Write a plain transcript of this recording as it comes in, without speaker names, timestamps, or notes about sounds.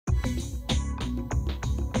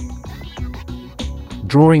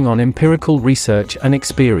Drawing on empirical research and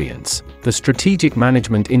experience, the Strategic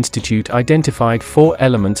Management Institute identified 4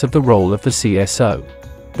 elements of the role of the CSO.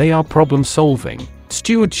 They are problem-solving,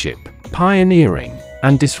 stewardship, pioneering,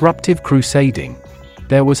 and disruptive crusading.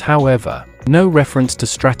 There was, however, no reference to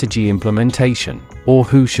strategy implementation, or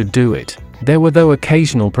who should do it. There were though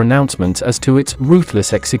occasional pronouncements as to its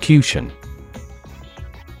ruthless execution.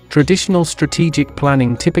 Traditional strategic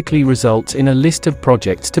planning typically results in a list of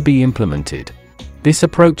projects to be implemented. This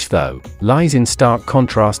approach, though, lies in stark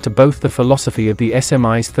contrast to both the philosophy of the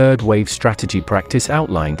SMI's third wave strategy practice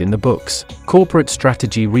outlined in the books, Corporate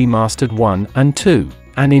Strategy Remastered 1 and 2,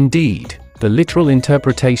 and indeed, the literal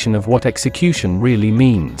interpretation of what execution really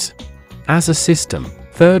means. As a system,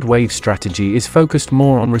 third wave strategy is focused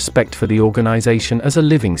more on respect for the organization as a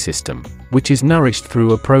living system, which is nourished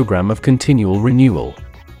through a program of continual renewal.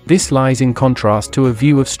 This lies in contrast to a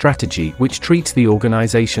view of strategy which treats the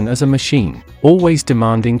organization as a machine, always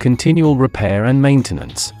demanding continual repair and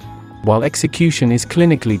maintenance. While execution is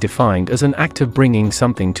clinically defined as an act of bringing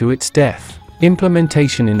something to its death,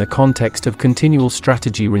 implementation in the context of continual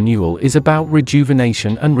strategy renewal is about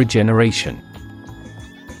rejuvenation and regeneration.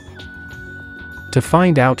 To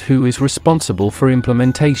find out who is responsible for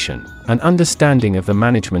implementation, an understanding of the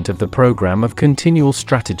management of the program of continual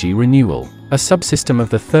strategy renewal, a subsystem of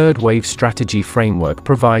the third wave strategy framework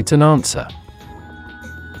provides an answer.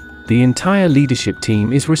 The entire leadership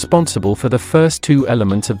team is responsible for the first 2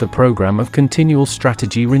 elements of the program of continual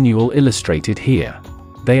strategy renewal illustrated here.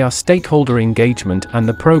 They are stakeholder engagement and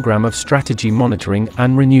the program of strategy monitoring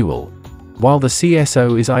and renewal. While the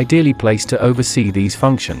CSO is ideally placed to oversee these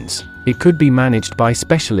functions, it could be managed by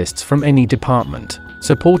specialists from any department,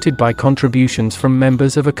 supported by contributions from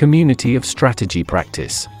members of a community of strategy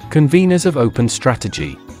practice, conveners of open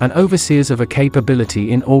strategy, and overseers of a capability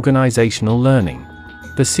in organizational learning.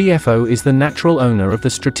 The CFO is the natural owner of the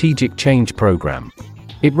strategic change program.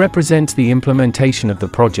 It represents the implementation of the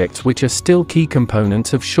projects which are still key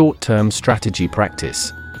components of short-term strategy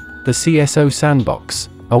practice. The CSO Sandbox,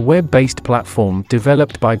 a web-based platform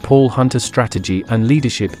developed by Paul Hunter Strategy and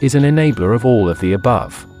Leadership, is an enabler of all of the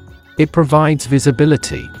above. It provides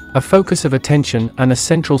visibility, a focus of attention, and a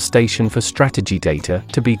central station for strategy data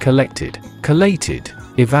to be collected, collated,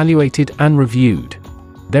 evaluated, and reviewed.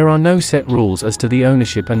 There are no set rules as to the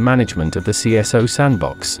ownership and management of the CSO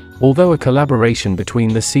Sandbox, although a collaboration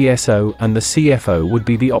between the CSO and the CFO would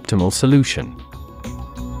be the optimal solution.